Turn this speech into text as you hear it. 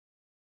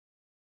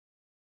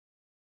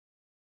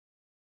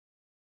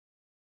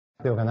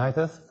the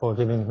organizers for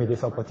giving me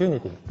this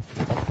opportunity.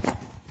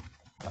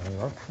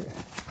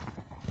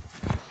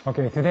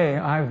 Okay, today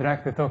I would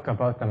like to talk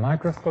about the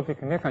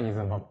microscopic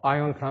mechanism of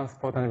ion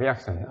transport and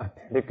reaction at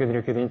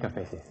liquid-liquid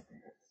interfaces.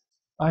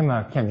 I'm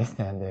a chemist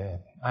and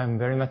I'm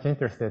very much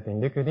interested in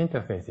liquid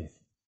interfaces.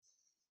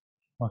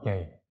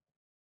 Okay,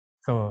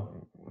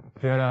 so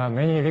there are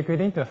many liquid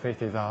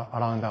interfaces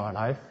around our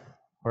life.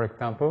 For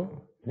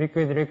example,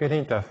 liquid-liquid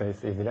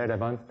interface is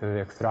relevant to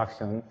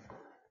extraction,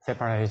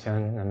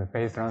 separation, and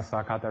phase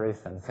transfer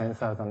catalysts and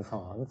sensors and so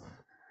on.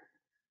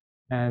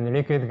 And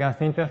liquid-gas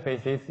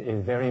interfaces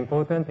is very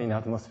important in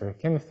atmospheric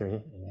chemistry,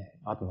 in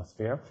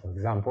atmosphere, for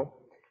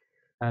example.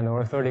 And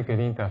also liquid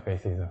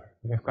interfaces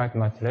are quite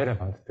much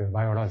relevant to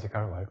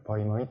biological or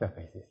polymer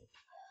interfaces.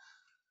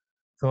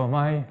 So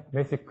my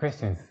basic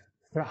questions,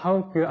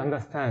 how to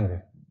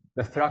understand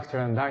the structure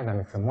and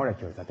dynamics of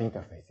molecules at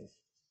interfaces?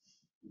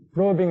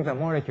 Probing the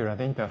molecule at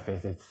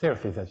interface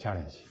itself is a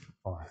challenge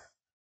for us.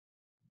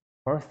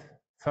 First,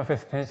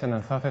 surface tension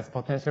and surface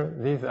potential.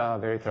 These are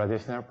very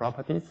traditional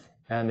properties,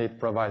 and it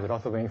provides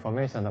lots of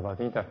information about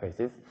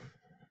interfaces.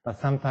 But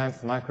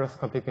sometimes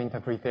microscopic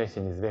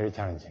interpretation is very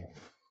challenging.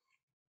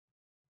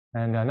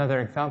 And another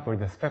example is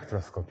the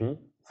spectroscopy,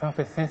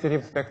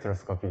 surface-sensitive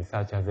spectroscopy,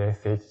 such as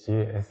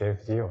SHG,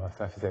 SFG, or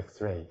surface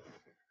X-ray.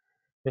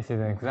 This is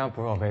an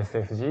example of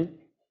SFG.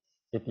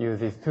 It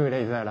uses two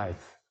laser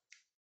lights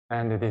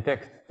and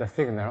detects the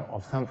signal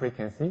of some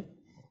frequency.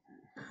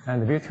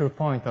 And the beautiful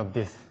point of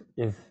this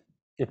is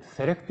it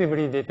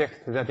selectively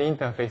detects the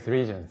interface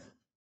regions,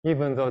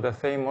 even though the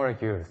same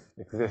molecules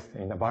exist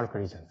in the bulk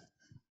regions.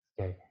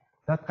 Okay.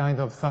 That kind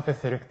of surface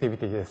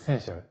selectivity is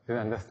essential to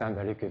understand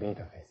the liquid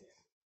interfaces.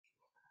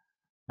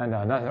 And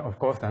of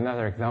course,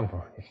 another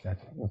example, if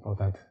that's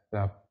important,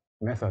 the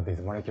method is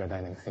molecular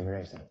dynamic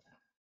simulation.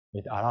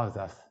 It allows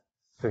us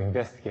to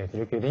investigate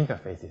liquid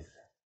interfaces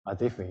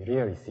as if we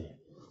really see.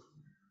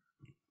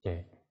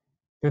 Okay.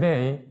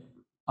 Today,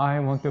 I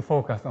want to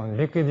focus on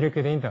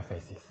liquid-liquid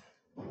interfaces.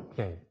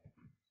 Okay.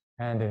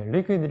 And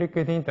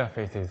liquid-liquid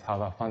interfaces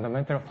have a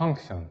fundamental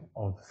function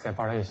of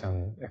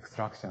separation,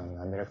 extraction,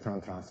 and electron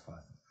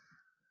transfers.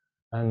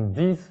 And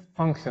these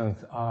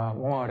functions are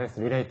more or less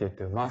related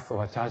to mass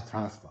or charge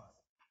transfers.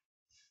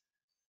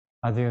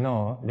 As you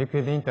know,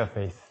 liquid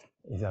interface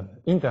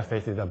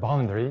is a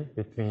boundary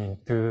between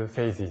two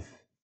phases.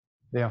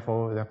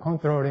 Therefore, the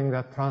controlling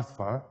that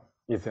transfer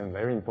is a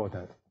very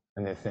important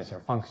and essential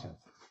function.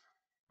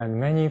 And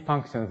many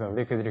functions of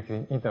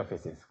liquid-liquid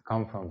interfaces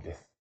come from this.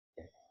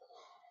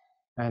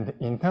 And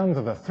in terms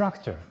of the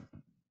structure,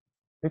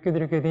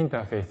 liquid-liquid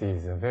interface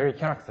is very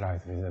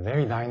characterized with a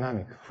very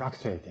dynamic,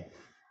 fluctuating.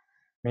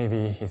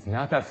 Maybe it's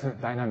not as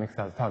dynamic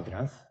as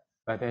turbulence,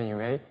 but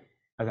anyway,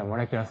 as a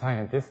molecular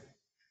scientist,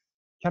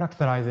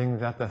 characterizing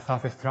that the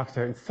surface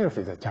structure itself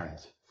is a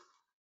challenge.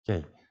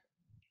 Okay.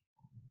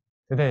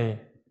 Today,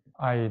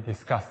 I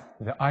discuss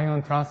the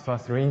ion transfer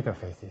through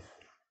interfaces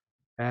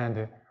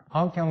and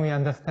how can we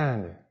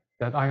understand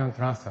that ion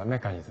transfer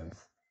mechanisms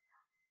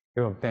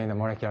to obtain a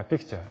molecular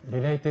picture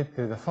related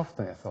to the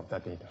softness of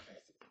that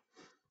interface.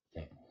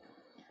 Okay.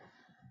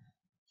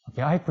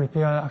 Okay, I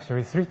prepared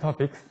actually 3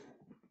 topics.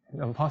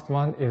 The first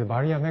one is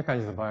barrier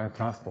mechanism of ion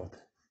transport.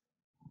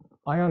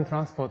 Ion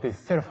transport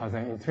itself has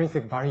an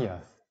intrinsic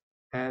barriers,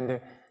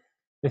 and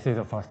this is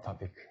the first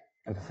topic.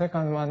 And the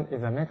second one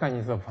is a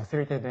mechanism of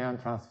facilitated ion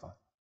transfer.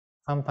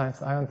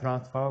 Sometimes ion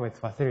transfer is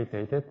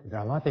facilitated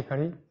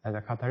dramatically as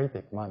a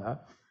catalytic manner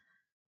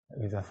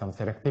with some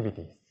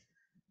selectivity.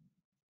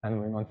 And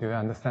we want to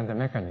understand the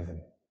mechanism.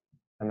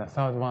 And the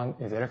third one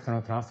is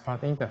electron transfer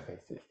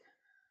interfaces.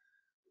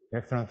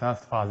 Electron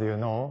transfer, as you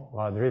know,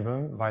 were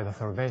driven by the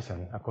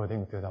sorbation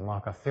according to the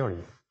Marcus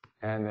theory.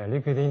 And the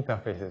liquid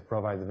interfaces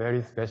provide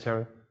very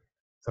special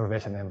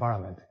sorbation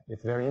environment.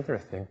 It's very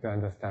interesting to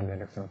understand the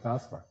electron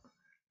transfer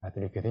at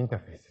liquid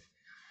interfaces.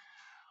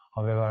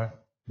 However,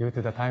 due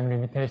to the time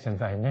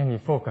limitations, I mainly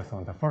focus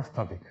on the first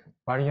topic,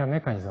 barrier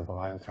mechanism of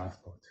ion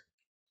transport.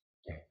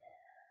 Okay.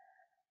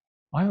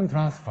 Ion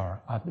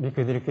transfer at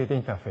liquid-liquid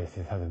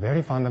interfaces has a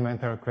very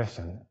fundamental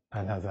question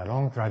and has a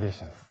long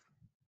tradition.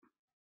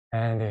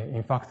 And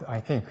in fact,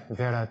 I think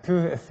there are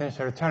 2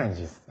 essential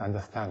challenges to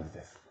understand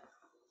this.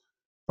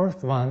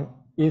 First one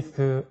is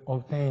to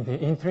obtain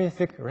the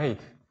intrinsic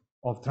rate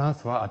of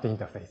transfer at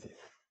interfaces.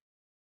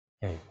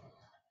 Okay.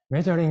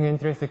 Measuring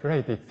intrinsic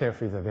rate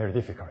itself is a very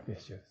difficult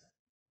issue.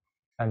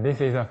 And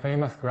this is a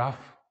famous graph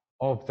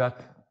of that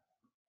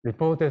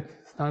reported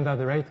standard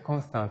rate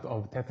constant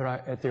of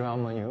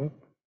tetraethylammonium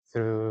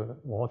through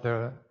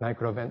water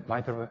nitrobenzene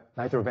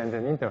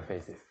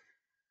interfaces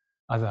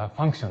as a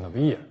function of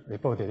year,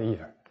 reported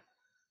year.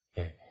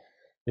 Okay.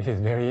 This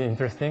is very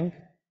interesting.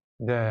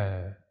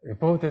 The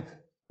reported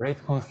rate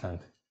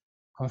constant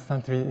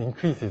constantly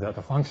increases as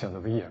a function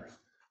of years.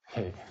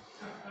 Okay.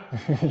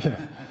 Yeah.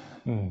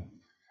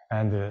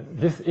 And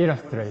this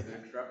illustrates.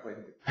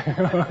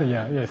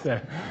 Yeah, yes.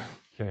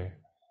 Okay.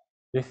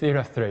 This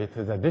illustrates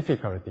the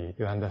difficulty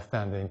to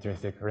understand the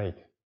intrinsic rate.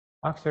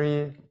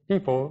 Actually,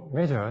 people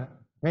measure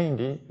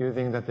mainly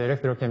using the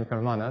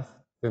electrochemical manners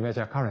to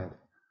measure current.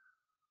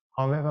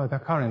 However, the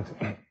current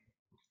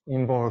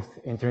involves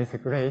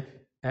intrinsic rate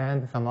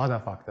and some other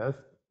factors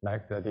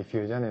like the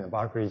diffusion in the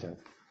bulk regions.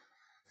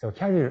 So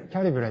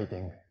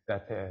calibrating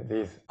that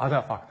these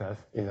other factors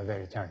is a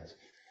very challenge.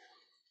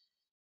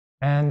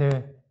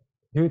 And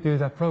due to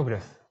the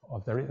progress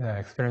of the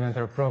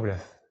experimental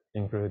progress,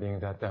 including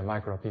that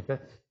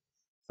micropipette,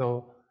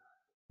 so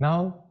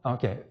now,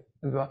 okay,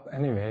 but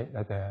anyway,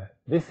 that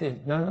this is,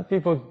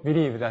 people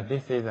believe that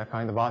this is a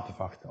kind of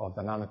artifact of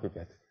the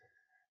nanopipette.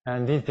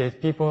 And these days,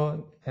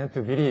 people tend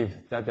to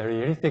believe that the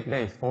realistic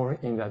rates fall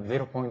in the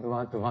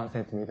 0.1 to 1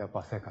 centimeter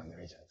per second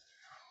regions.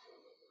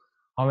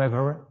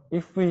 However,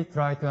 if we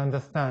try to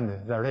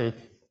understand the rate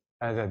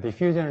as a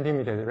diffusion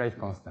limited rate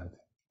constant,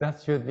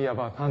 that should be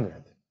about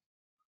 100.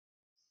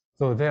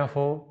 So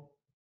therefore,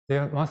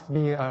 there must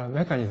be a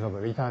mechanism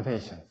of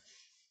retardation.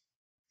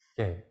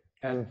 Okay.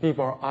 And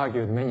people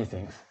argued many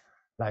things,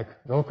 like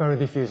local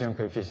diffusion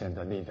coefficient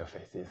at the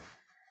interfaces,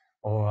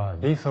 or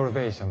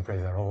desolvation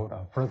plays a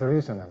role,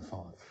 protrusion, and so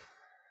on.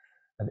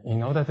 And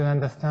in order to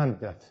understand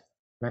that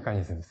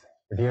mechanisms,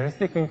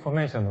 realistic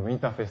information of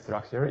interface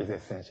structure is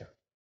essential,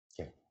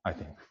 okay, I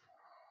think.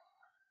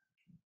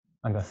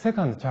 And the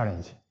second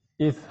challenge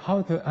is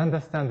how to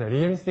understand the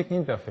realistic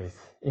interface,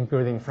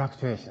 including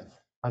fluctuations.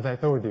 As I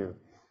told you,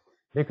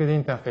 liquid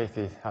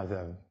interfaces has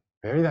a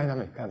very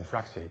dynamic and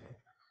fluctuating.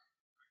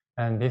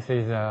 And this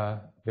is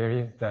a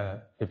very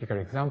typical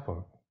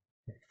example.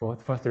 It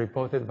was first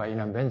reported by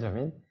Ilan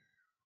Benjamin.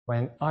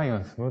 When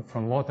ions move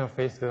from water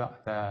phase to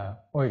the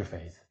oil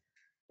phase,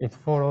 it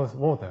follows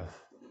waters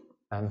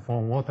and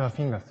form water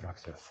finger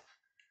structures.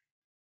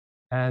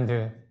 And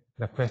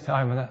the question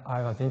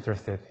I was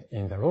interested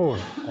in the role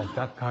of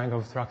that kind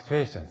of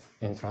fluctuations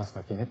in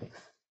transfer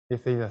kinetics. This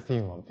is the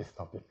theme of this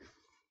topic.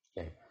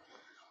 Okay.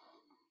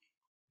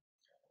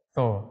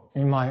 So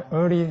in my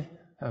early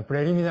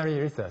preliminary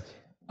research,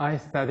 I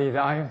studied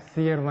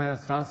Cl-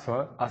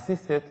 transfer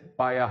assisted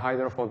by a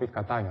hydrophobic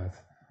cations,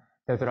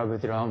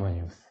 tetrabutyl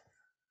ammoniums.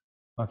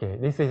 Okay,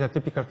 this is a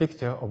typical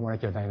picture of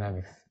molecular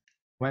dynamics.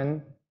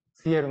 When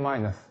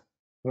Cl-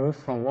 moves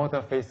from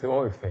water phase to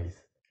oil phase,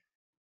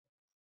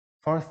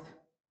 first,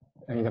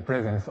 in the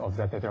presence of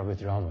the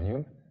tetrabutyl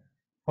ammonium,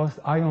 first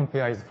ion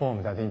pair is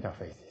formed at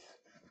interfaces.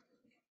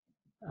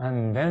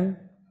 And then,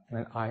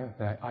 when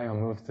the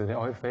ion moves to the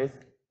oil phase,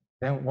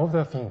 then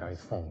water finger is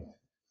formed.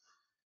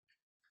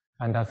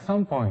 And at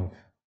some point,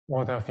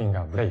 water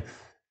finger breaks,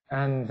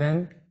 and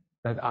then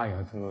that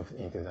ion moves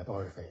into that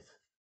oil phase.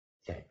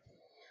 Okay.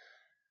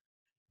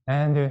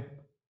 And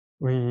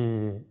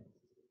we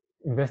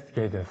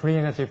investigate the free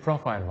energy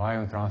profile of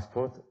ion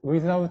transport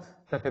without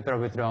the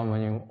tetrabutyl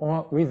ammonium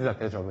or with the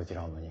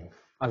tetrabutyl ammonium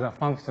as a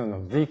function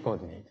of z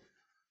coordinate,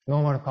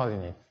 normal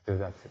coordinate to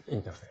that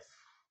interface.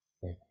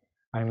 Okay.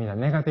 I mean, the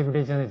negative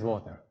region is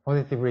water,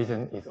 positive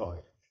region is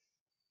oil.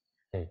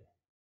 Okay.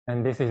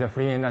 And this is a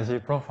free energy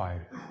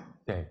profile.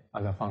 Okay,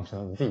 as a function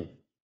of Z.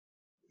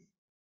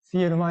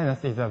 Cl-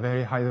 is a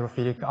very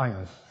hydrophilic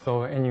ion,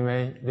 so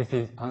anyway, this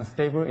is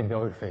unstable in the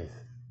oil phase.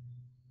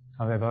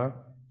 However,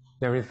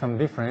 there is some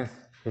difference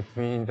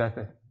between that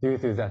due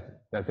to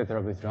that the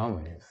tetrabutyl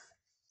ammoniums.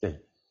 Okay.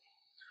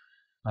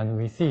 And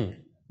we see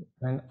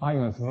when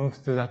ions moves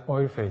to that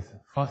oil phase,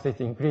 first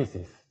it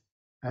increases,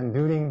 and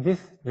during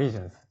these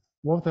regions,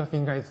 water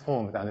finger is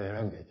formed and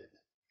elongated.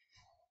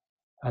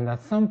 And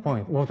at some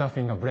point, water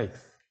finger breaks.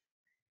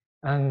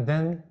 And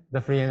then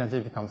the free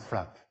energy becomes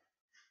flat.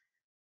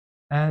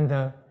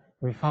 And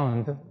we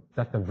found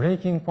that the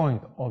breaking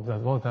point of the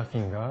water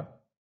finger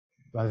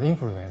was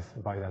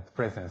influenced by the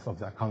presence of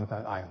the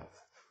counter ions.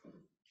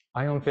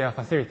 Ion pair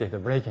facilitate the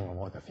breaking of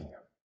water finger.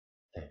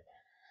 Okay.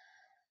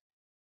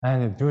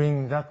 And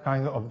during that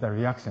kind of the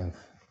reactions,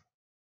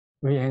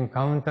 we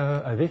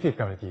encounter a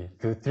difficulty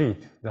to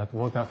treat that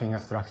water finger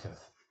structures.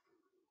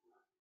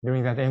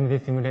 During that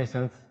MD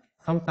simulations,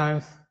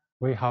 sometimes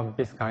we have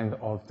this kind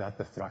of that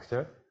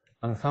structure,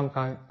 and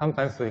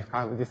sometimes we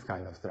have this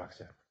kind of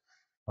structure.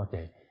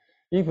 Okay.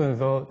 Even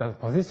though the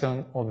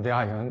position of the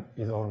ion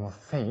is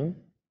almost same,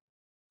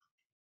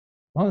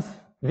 once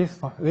this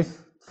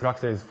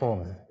structure is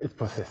formed, it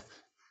persists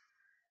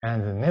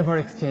and never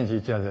exchange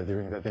each other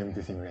during the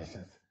MD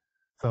simulations.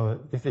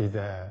 So this is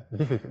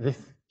this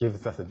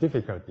gives us a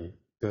difficulty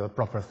to the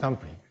proper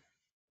sampling.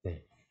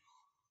 Okay.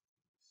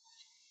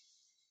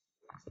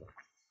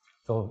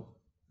 So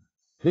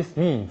this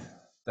means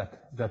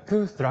that the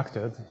two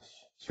structures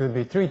should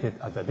be treated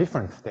at a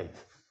different state.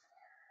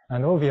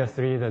 And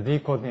obviously, the Z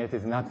coordinate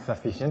is not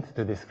sufficient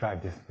to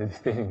describe this,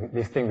 to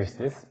distinguish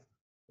this.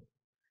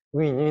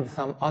 We need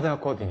some other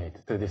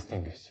coordinate to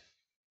distinguish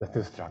the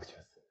two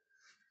structures.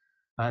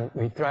 And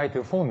we try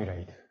to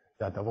formulate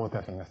that the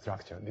water finger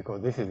structure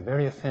because this is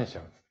very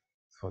essential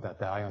for that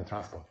the ion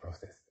transport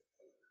process.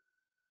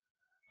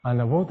 And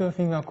the water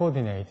finger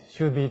coordinate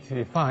should be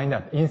defined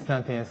at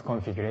instantaneous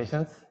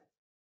configurations,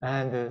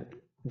 and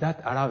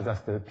that allows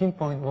us to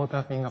pinpoint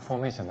water finger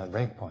formation at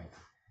breakpoints.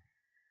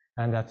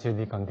 And that should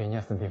be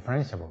continuous and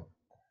differentiable.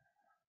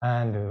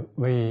 And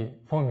we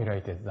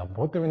formulated the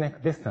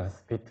bottleneck distance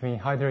between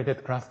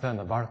hydrated cluster and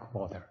the bulk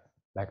water,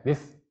 like this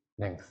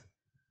length.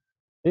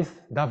 If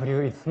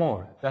W is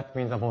small, that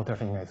means the water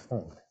finger is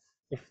formed.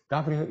 If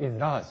W is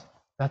large,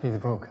 that is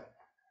broken.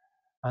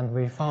 And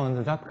we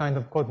found that kind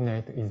of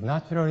coordinate is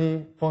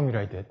naturally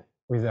formulated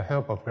with the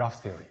help of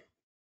graph theory.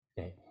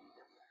 Okay.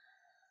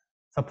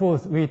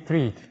 Suppose we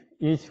treat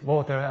each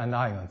water and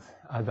ions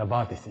as the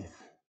vertices,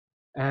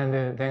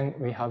 and then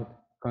we have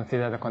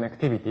considered the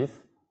connectivities.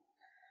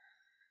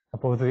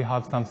 Suppose we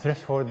have some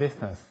threshold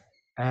distance,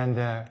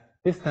 and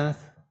distance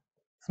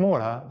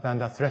smaller than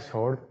the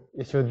threshold,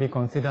 it should be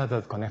considered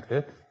as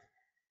connected,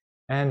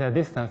 and a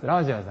distance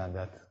larger than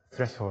that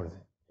threshold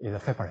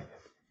is separated.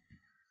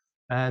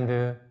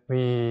 And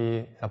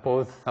we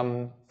suppose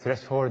some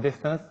threshold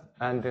distance,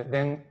 and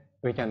then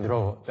we can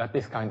draw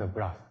this kind of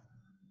graph.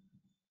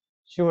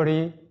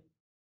 Surely,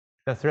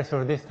 the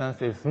threshold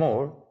distance is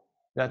small,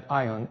 that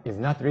ion is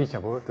not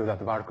reachable to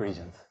that bulk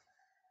regions.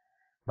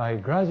 By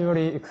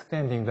gradually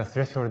extending the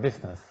threshold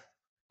distance,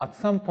 at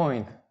some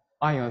point,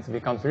 ions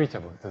becomes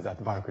reachable to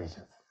that bulk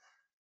regions.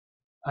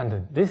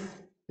 And this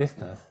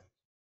distance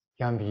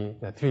can be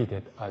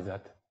treated as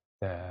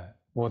the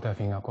water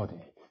finger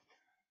coordinate.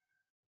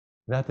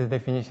 That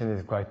definition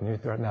is quite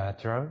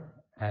natural,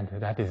 and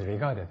that is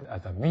regarded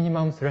as a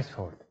minimum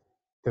threshold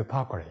to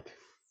percolate,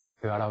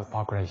 to allow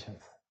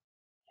percolations.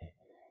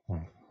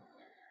 Okay.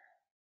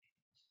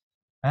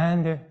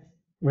 And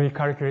we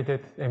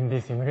calculated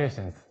MD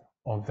simulations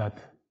of that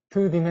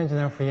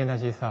two-dimensional free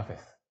energy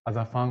surface as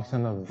a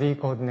function of Z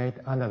coordinate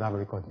and the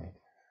W coordinate.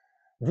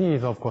 Z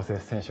is of course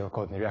essential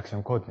coordinate,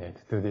 reaction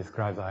coordinate to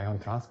describe the ion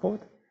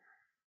transport,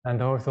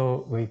 and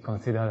also we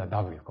consider the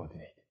W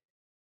coordinate.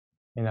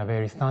 In a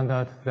very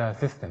standard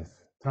systems,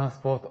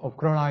 transport of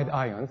chloride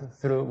ions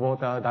through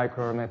water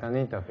dichloromethan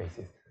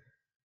interfaces.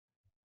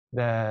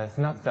 The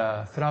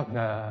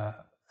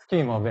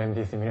scheme of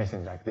MD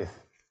simulation is like this.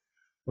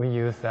 We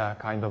use a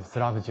kind of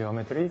slab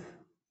geometries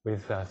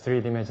with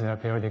three-dimensional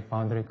periodic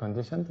boundary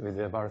conditions with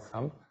the bar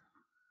sum,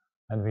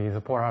 and we use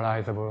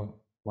polarizable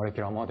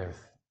molecular models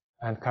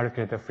and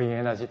calculate the free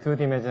energy,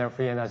 two-dimensional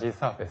free energy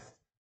surface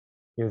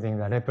using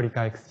the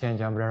replica exchange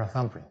umbrella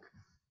sampling.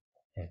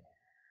 Okay.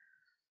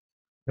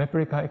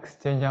 Replica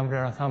exchange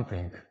umbrella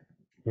sampling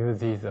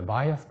uses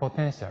bias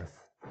potentials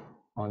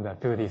on the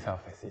 2D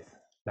surfaces,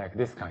 like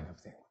this kind of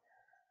thing.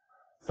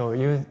 So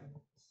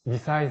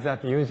besides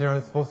that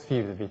usual force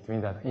field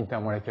between the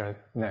intermolecular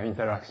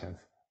interactions,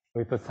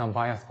 we put some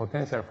bias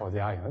potential for the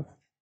ions.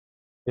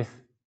 This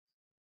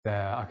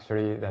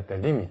actually the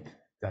limit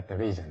the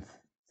regions,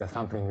 the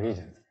sampling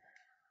regions.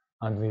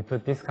 And we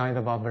put this kind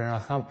of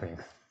umbrella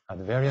samplings at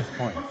various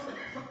points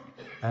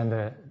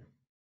and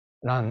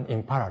run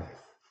in parallel.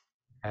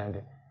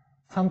 And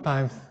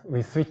sometimes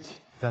we switch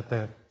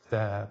the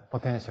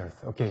potentials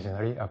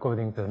occasionally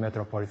according to the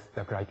metropolis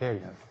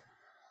criterion.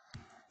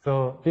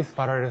 So these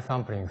parallel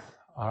samplings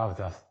allows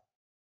us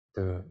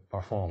to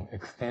perform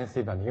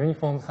extensive and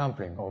uniform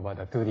sampling over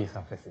the 2D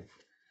surfaces.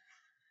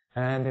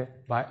 And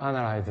by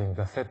analyzing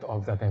the set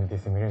of the empty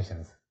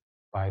simulations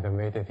by the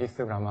weighted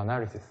histogram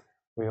analysis,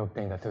 we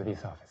obtain the 2D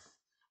surface.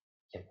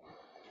 Okay.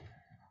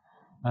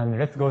 And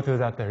let's go to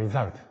that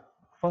result.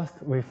 First,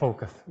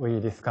 we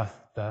discuss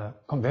the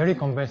very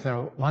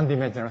conventional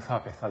one-dimensional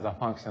surface as a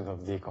function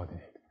of Z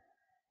coordinate.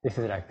 This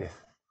is like this.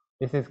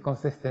 This is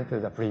consistent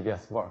with the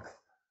previous works.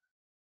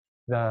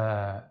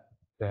 The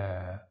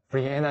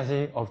free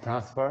energy of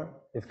transfer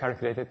is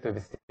calculated to be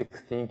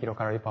 16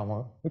 kilocalorie per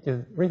mole, which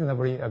is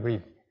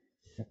reasonably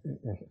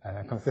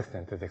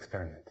consistent with the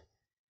experiment.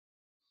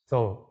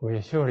 So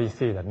we surely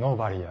see that no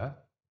barrier,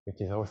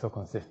 which is also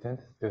consistent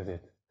with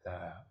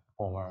the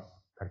former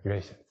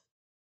calculations.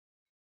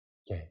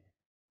 Okay.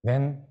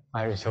 Then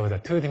I will show the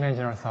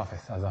two-dimensional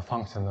surface as a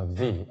function of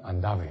Z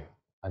and W,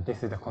 and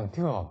this is the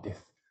contour of this.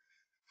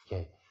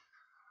 Okay.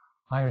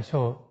 I will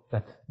show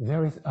that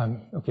there is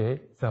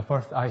okay. So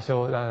first I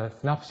show the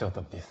snapshot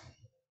of this.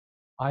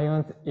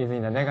 Ions is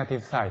in the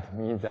negative side,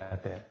 means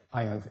that the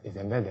ions is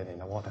embedded in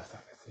the water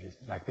surface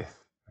like this.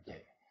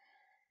 Okay.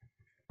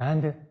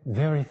 And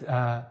there is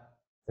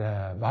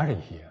the valley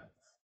here.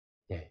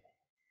 Okay.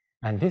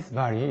 And this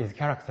valley is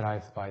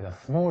characterized by the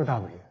small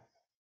w.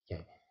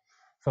 Okay.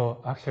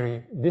 So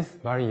actually, this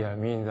barrier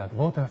means that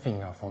water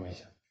finger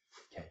formation.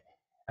 Okay.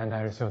 And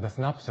I will show the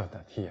snapshot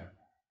here.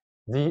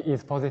 Z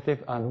is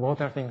positive and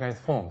water finger is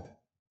formed.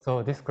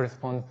 So this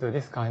corresponds to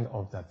this kind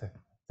of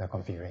the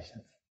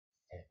configurations.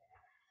 Okay.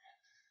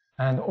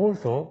 And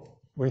also,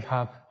 we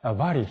have a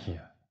valley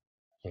here.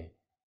 Okay.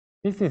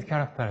 This is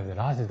characterized as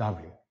large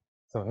W.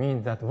 So it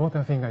means that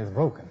water finger is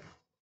broken.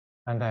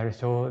 And I will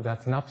show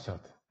that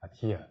snapshot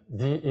here.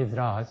 Z is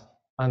large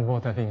and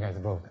water finger is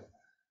broken.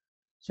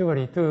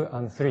 Surely 2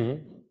 and 3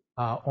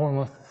 are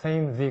almost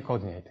same Z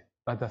coordinate,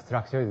 but the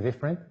structure is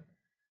different.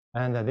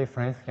 And the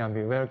difference can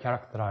be well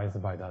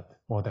characterized by that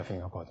water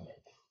finger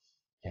coordinate.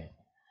 Okay.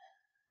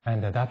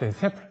 And that is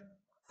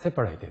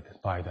separated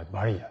by that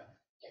barrier.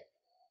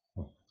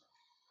 Okay.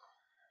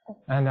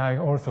 And I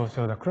also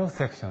show the cross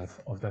sections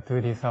of the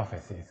 2D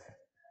surfaces.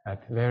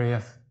 at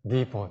various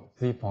z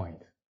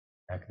point,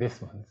 like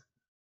this ones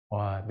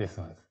or this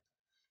ones.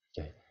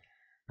 Okay,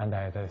 and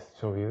I just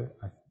show you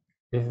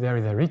there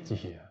is a ridge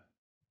here.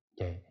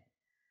 Okay,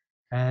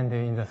 and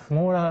in the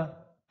smaller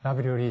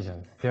W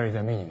regions there is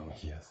a minimum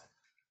here,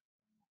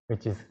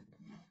 which is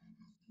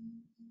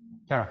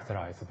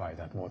characterized by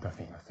that water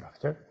finger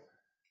structure.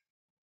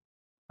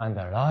 And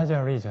the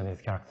larger region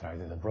is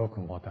characterized as a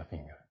broken water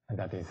finger, and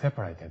that is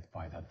separated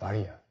by that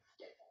barrier.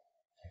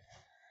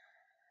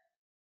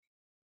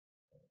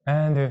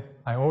 And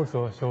I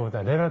also show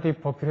the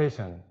relative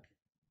population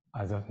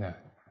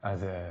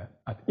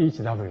at each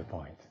W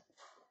point.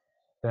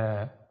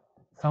 The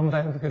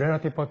sometimes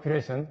relative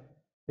population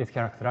is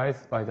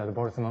characterized by the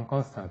Boltzmann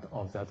constant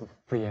of that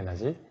free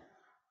energy.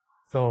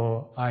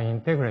 So I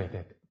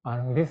integrated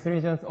along these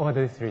regions or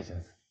these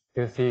regions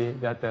to see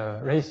that the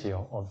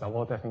ratio of the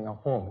water finger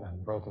formed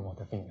and broken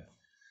water fingers.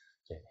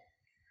 Okay.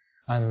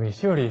 And we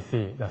surely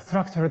see the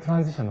structural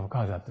transition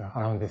occurs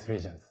around these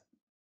regions.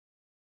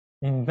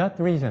 In that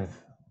regions,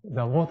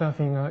 the water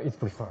finger is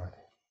preferred.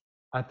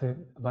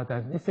 But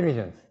at these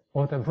regions,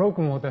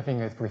 broken water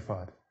finger is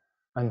preferred.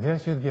 And there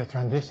should be a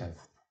transition.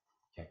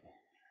 Okay.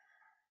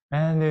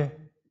 And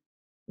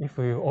if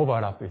we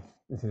overlap it,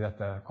 this is at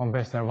the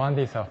conventional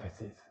 1D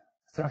surfaces.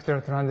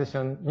 Structural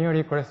transition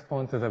nearly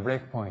corresponds to the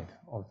breakpoint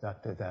of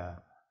the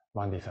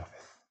 1D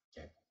surface.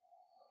 Okay.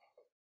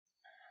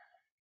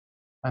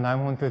 And I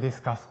want to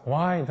discuss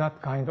why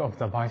that kind of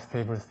the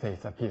bistable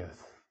states appears.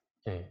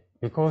 Okay.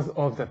 Because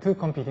of the two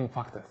competing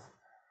factors.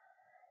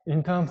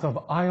 In terms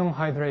of ion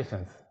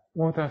hydrations,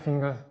 water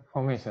finger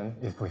formation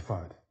is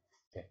preferred.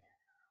 Okay.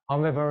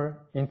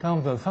 However, in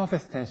terms of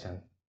surface tension,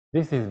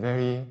 this is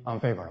very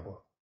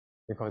unfavorable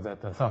because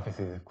the surface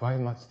is quite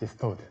much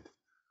distorted.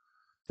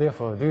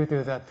 Therefore, due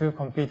to the two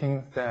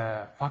competing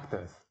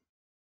factors,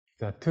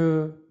 the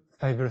two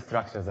stable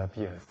structures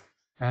appears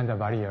and a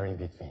barrier in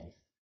between.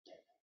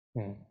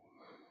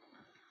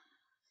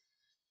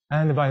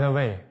 And by the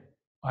way,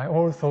 I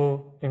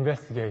also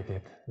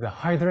investigated the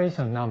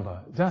hydration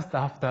number just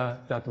after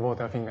that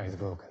water finger is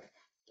broken.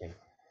 Okay.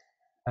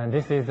 And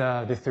this is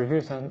a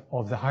distribution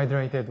of the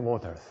hydrated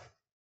waters.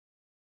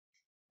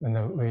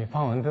 And we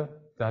found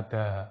that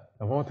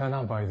the water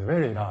number is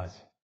very large.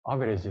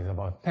 Average is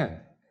about 10.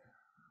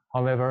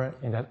 However,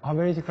 in that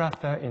average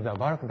cluster in the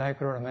bulk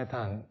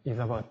dichloromethane is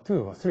about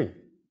 2 or 3.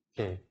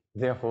 Okay.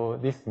 Therefore,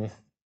 this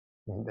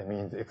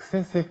means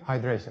excessive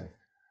hydration.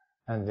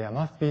 And there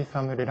must be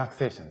some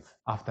relaxations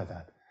after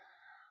that.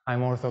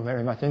 I'm also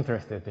very much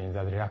interested in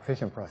the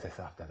relaxation process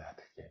after that.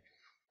 Okay.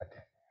 But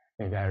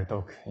maybe I'll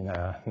talk in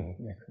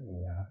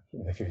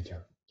the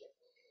future.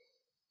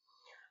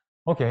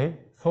 Okay,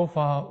 so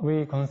far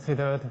we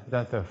considered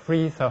that the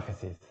free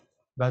surfaces,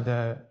 but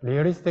the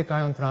realistic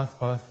ion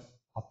transverse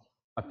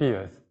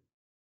appears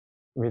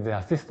with the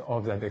assist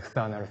of the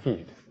external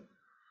field.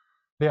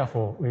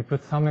 Therefore, we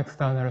put some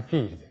external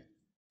field.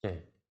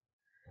 Okay.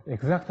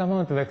 Exact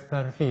amount of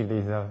external field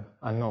is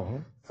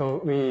unknown,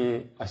 so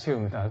we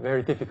assumed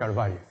very typical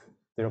values,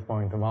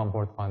 0.1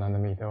 volt per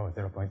nanometer or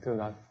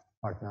 0.2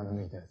 part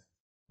nanometers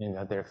in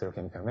the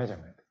electrochemical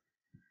measurement.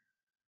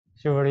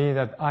 Surely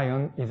that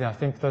ion is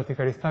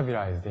asymptotically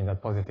stabilized in the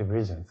positive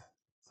regions,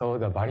 so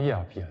the barrier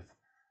appears.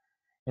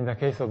 In the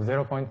case of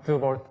 0.2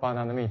 volt per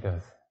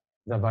nanometers,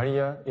 the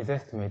barrier is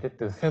estimated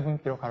to 7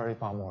 kilocalorie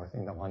per mole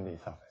in the 1D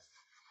surface.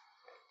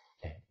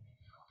 Okay.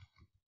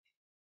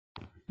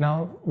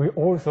 Now, we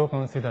also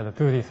consider the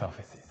 2D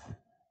surfaces.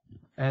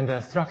 And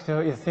the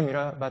structure is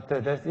similar, but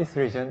this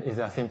region is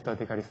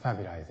asymptotically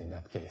stabilized in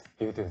that case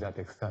due to that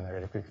external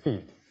electric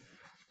field.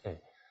 Okay.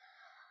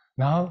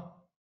 Now,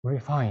 we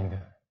find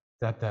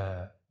that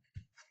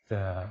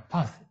the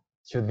path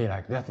should be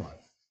like that one.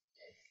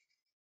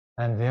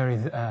 And there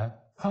is a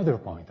saddle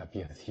point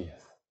appears here,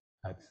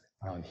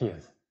 around here.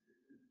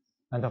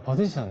 And the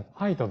position,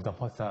 height of the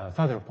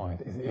saddle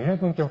point is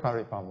 11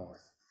 kilocalorie per mole.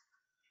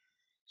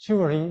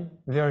 Surely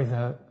there is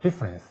a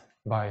difference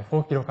by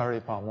 4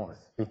 kilocalorie per mole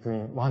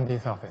between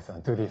 1D surface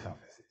and 2D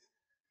surfaces.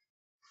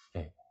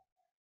 Okay.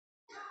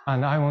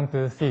 And I want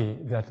to see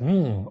that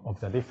meaning of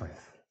the difference.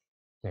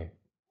 Okay.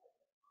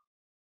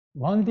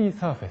 1D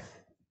surface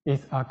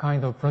is a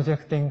kind of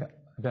projecting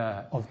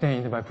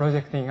obtained by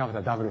projecting of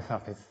the W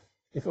surface.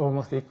 It's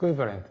almost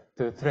equivalent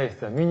to trace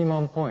the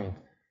minimum point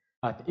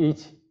at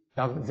each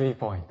Z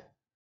point.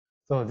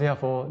 So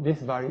therefore,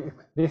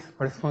 this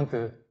corresponds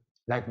to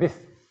like this.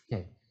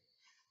 Okay.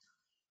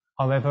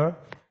 However,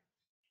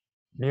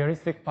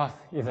 realistic path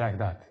is like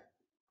that.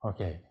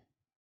 Okay.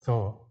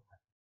 So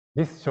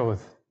this shows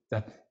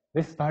that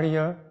this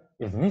barrier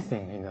is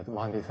missing in the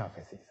 1D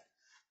surfaces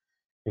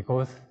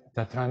because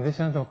the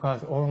transition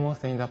occurs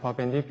almost in the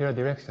perpendicular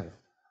directions.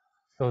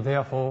 So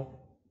therefore,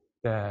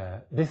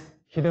 this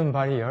hidden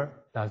barrier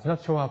does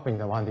not show up in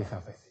the 1D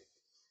surfaces.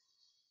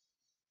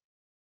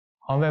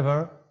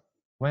 However,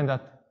 when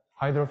that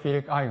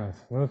hydrophilic ions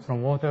move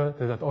from water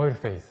to that oil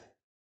phase,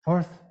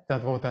 first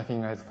that water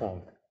finger is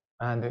formed,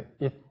 and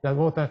that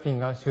water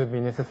finger should be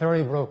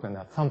necessarily broken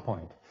at some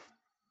point.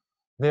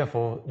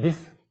 Therefore, this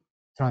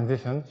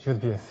transition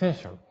should be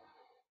essential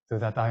to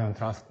that ion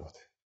transport.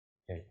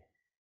 Okay.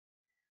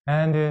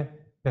 And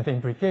the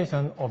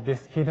implication of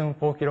this hidden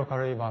 4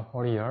 kilocalorie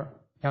per year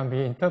can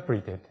be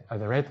interpreted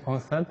as a rate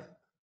constant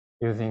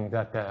using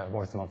that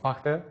Boltzmann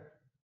factor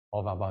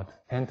of about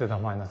 10 to the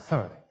minus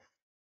third,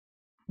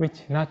 which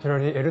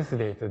naturally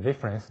elucidates the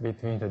difference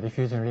between the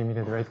diffusion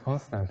limited rate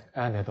constant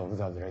and the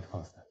observed rate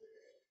constant.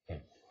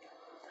 Okay.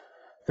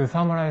 To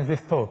summarize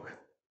this talk,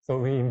 so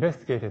we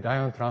investigated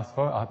ion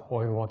transfer at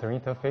oil-water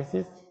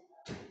interfaces,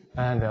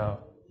 and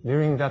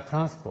during that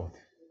transport,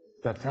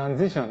 the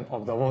transition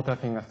of the water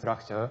finger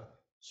structure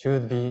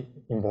should be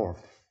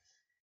involved.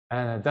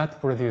 And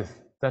that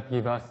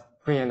gives us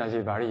free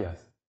energy barriers,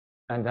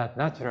 and that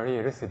naturally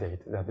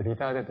elucidates the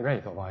retarded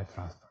rate of ion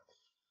transport.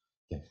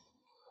 Okay,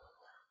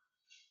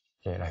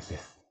 okay, like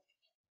this.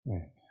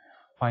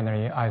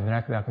 Finally, I'd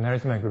like to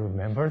acknowledge my group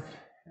members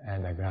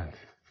and the grant.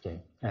 Okay,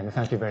 and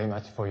thank you very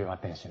much for your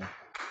attention.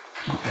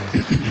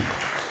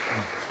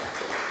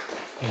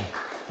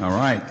 All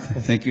right,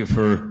 thank you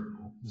for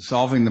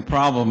solving the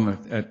problem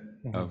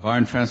of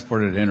ion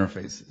transported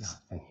interfaces.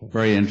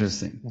 Very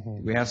interesting.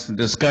 We have some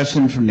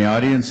discussion from the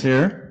audience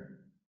here.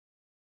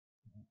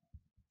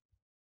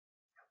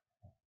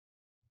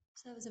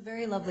 So that was a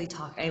very lovely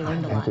talk. I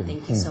learned a lot.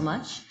 Thank you so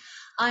much.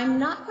 I'm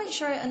not quite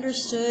sure I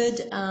understood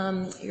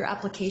your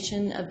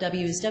application of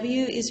W is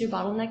W is your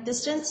bottleneck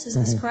distance. Is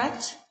this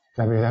correct?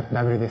 W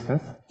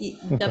distance.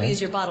 W is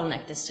your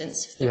bottleneck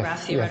distance, the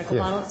graph theoretical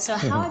model. So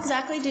how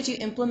exactly did you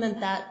implement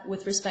that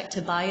with respect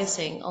to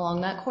biasing along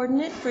that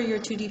coordinate for your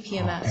 2D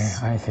PMS?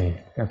 Okay, I see.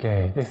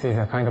 Okay, this is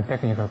a kind of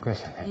technical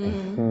question, I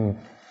think.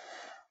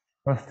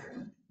 First,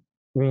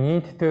 we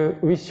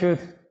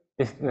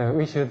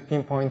should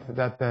pinpoint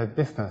that the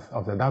distance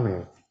of the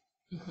W.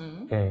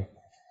 Okay,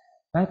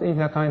 that is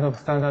a kind of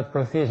standard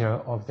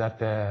procedure of that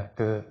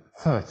to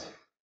search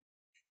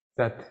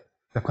that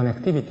the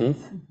connectivities.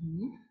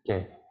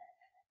 Okay,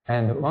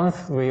 and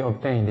once we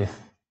obtain this,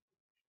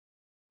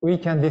 we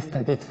can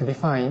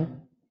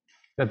define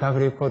the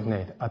W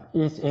coordinate at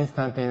each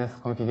instantaneous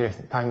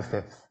configuration time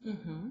steps.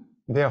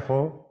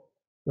 Therefore,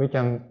 we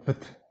can put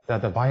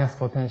the bias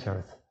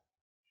potentials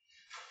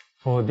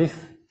for the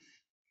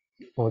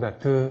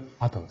two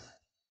atoms.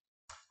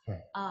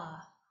 Okay.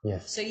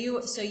 Yes. So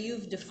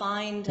you've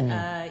defined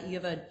you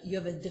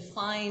have a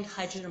defined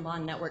hydrogen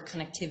bond network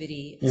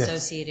connectivity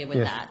associated with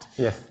that.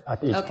 Yes.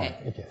 At each point.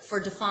 Yes.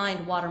 For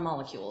defined water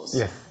molecules.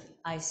 Yes.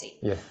 I see.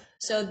 Yes.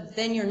 So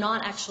then you're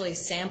not actually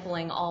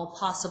sampling all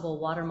possible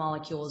water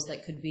molecules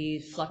that could be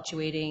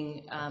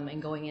fluctuating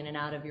and going in and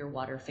out of your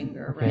water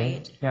finger,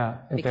 right? Yeah.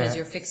 Because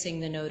you're fixing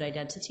the node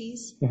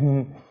identities.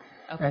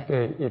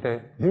 Okay.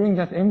 During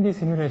that MD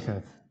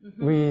simulations,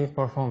 we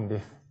perform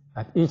this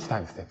at each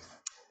time steps.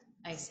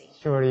 I see.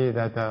 Surely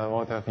that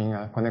water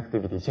finger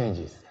connectivity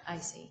changes. I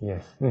see.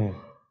 Yes.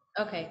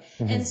 Okay.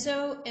 And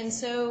so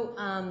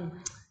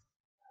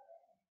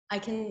I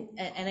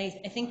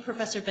think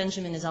Professor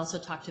Benjamin has also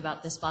talked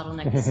about this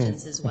bottleneck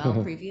distance as well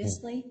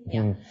previously.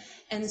 Yeah.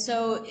 And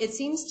so it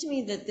seems to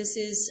me that this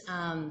is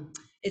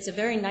it's a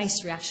very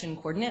nice reaction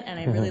coordinate, and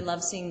I really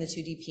love seeing the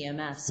 2D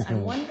PMS.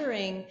 I'm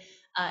wondering,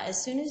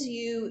 as soon as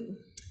you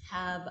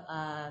have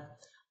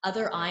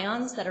other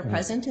ions that are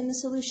present in the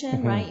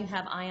solution, right? You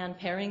have ion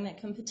pairing that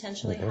can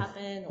potentially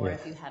happen, or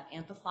if you have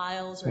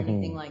amphiphiles or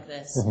anything like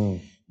this.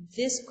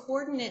 This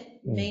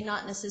coordinate may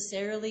not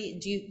necessarily,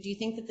 do you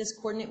think that this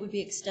coordinate would be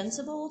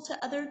extensible to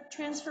other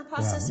transfer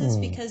processes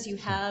because you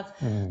have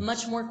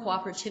much more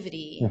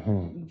cooperativity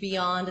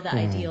beyond the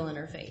ideal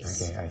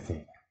interface? Okay, I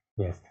see.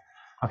 Yes.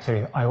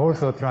 Actually, I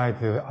also try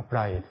to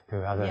apply it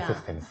to other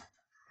systems.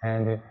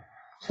 And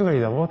surely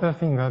the water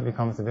finger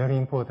becomes very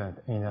important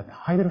in that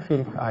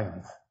hydrophilic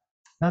ions,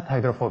 not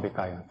hydrophobic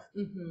ions.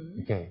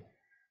 Okay.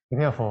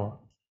 Therefore,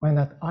 when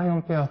that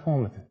ion pair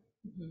forms,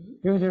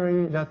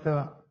 usually that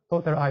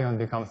total ion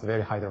becomes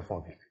very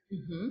hydrophobic.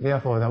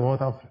 Therefore, the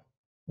water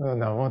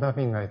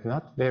finger is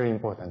not very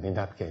important in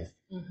that case.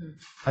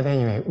 But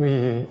anyway,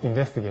 we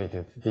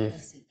investigated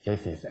these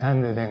cases,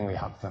 and then we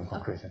have some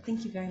conclusions.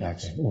 Thank you very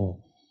much. Okay.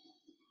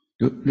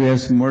 Do we have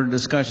some more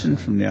discussion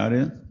from the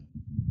audience?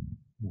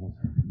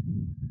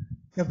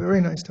 Yeah,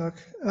 very nice talk.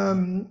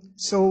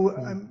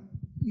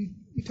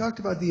 You talked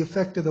about the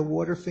effect of the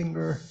water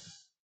finger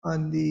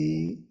on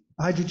the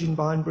hydrogen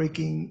bond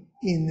breaking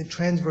in the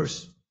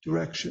transverse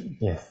direction.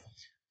 Yes.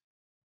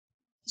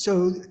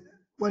 So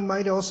one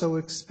might also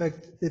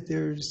expect that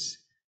there's,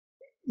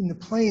 in the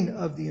plane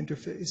of the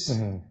interface,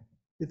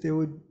 that there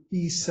would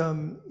be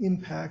some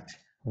impact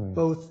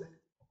both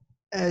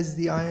as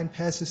the ion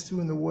passes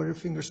through and the water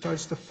finger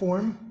starts to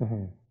form,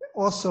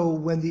 also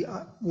when the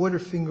water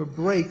finger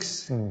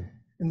breaks and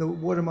the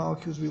water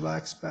molecules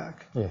relax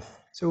back. Yes.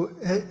 So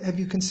have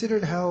you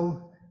considered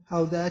how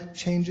that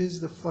changes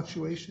the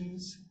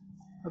fluctuations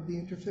of the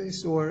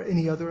interface or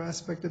any other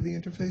aspect of the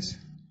interface?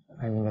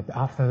 I mean that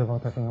after the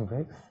water finger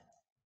breaks?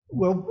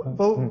 Well,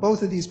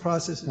 both of these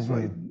processes,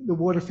 right? The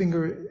water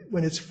finger,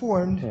 when it's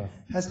formed,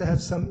 has to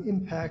have some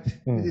impact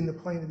within the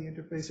plane of the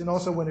interface, and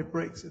also when it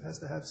breaks, it has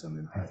to have some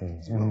impact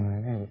as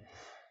well.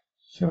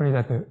 Surely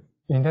that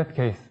in that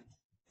case,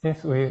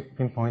 since we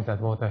pinpoint that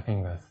water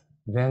fingers,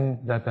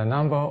 then that the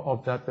number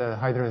of that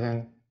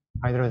hydrogen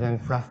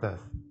clusters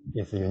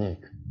is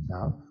unique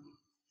now.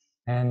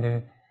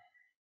 And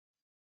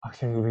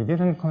actually, we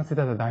didn't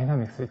consider the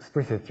dynamics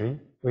explicitly.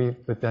 We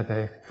put that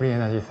free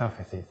energy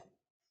surfaces.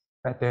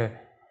 But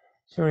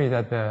surely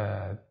that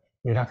the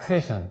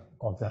relaxation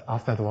of the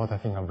after the water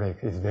finger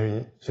break is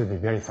should be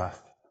very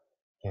fast.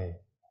 Okay.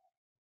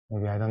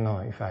 Maybe I don't know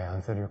if I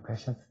answered your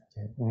questions.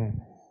 Okay.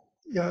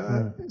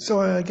 Yeah, so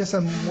I guess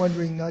I'm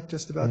wondering not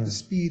just about the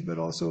speed, but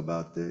also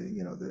about the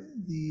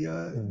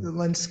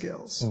length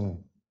scales.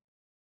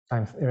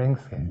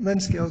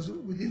 Length scales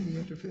within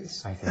the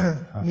interface. I see. Okay.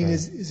 I mean,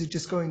 is it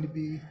just going to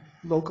be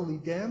locally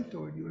damped,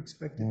 or do you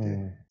expect it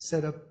to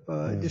set up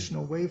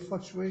additional wave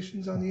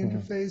fluctuations on the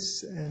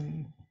interface?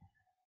 And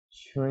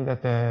surely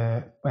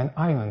that when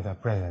ions are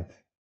present,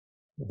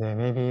 there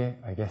may be,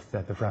 I guess,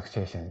 that the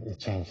fluctuation is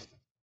changed,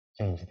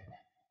 and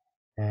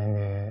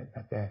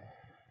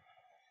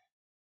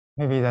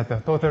maybe that the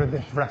total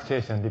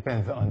fluctuation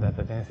depends on that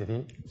the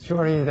density.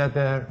 Surely that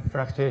the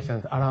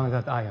fluctuations around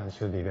that ion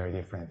should be very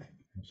different.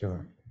 I'm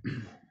sure.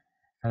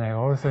 And I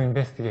also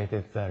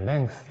investigated the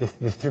length, this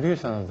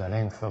distribution of the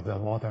length of the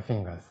water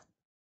fingers.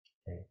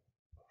 Okay.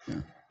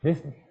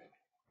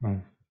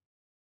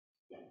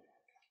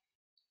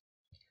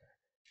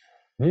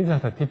 These are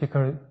the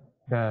typical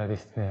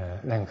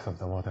length of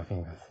the water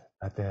fingers.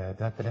 But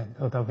that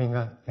water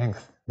finger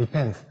length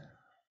depends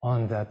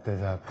on that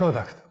the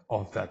product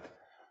of that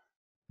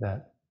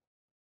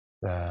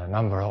the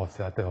number of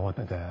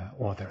the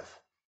waters.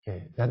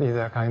 Okay, that is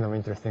a kind of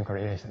interesting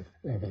correlation.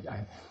 Maybe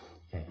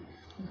okay.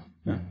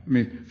 I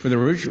mean, for the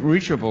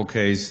reachable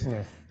case,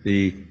 yes.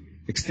 The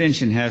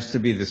extension has to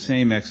be the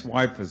same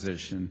XY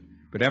position,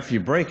 but after you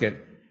break it,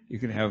 you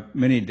can have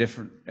many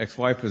different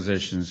XY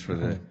positions for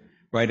the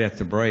right at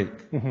the break.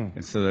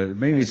 And so there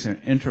may be some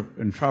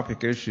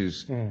entropic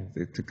issues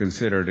to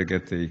consider to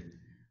get the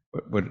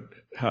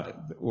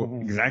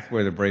exactly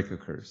where the break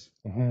occurs.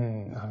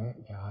 Yeah,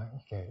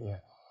 okay, yeah.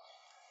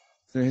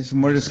 So here's some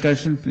more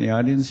discussion from the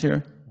audience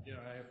here. Yeah,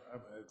 I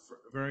have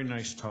a very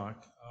nice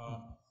talk.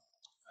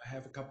 I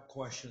have a couple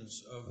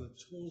questions of the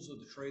tools of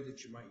the trade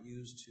that you might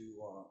use to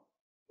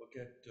look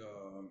at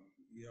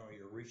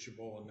your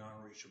reachable and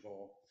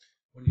non-reachable.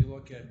 When you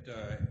look at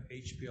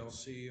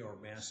HPLC or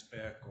mass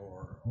spec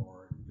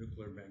or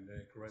nuclear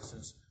magnetic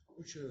resonance,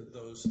 which of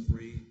those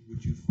three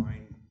would you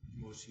find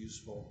most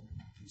useful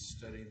in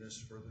studying this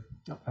further?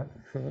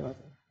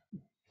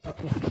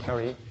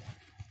 Sorry.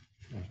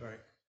 Sorry.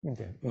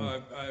 Okay.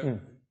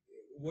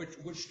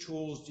 Which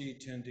tools do you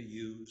tend to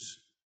use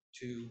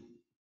to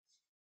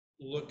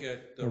look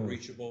at the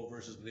reachable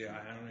versus the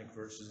ionic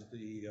versus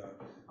the?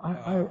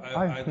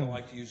 I don't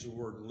like to use the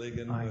word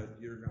ligand, but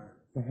you're not.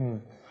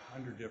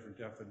 100 different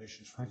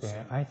definitions for the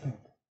same I think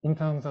in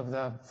terms of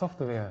the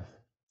software,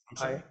 I'm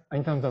sorry?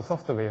 in terms of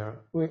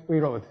software, we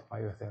wrote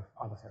by ourselves.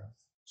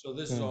 So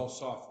this is all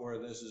software.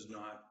 This is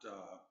not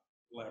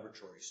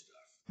laboratory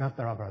stuff. Not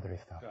the laboratory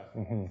stuff.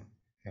 Okay.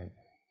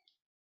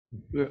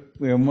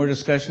 We have more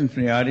discussion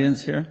from the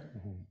audience here.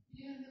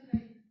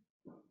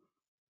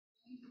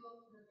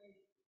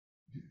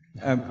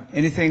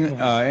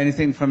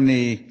 Anything from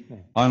the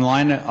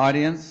online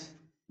audience?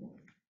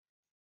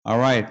 All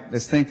right,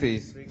 let's thank the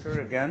speaker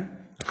again.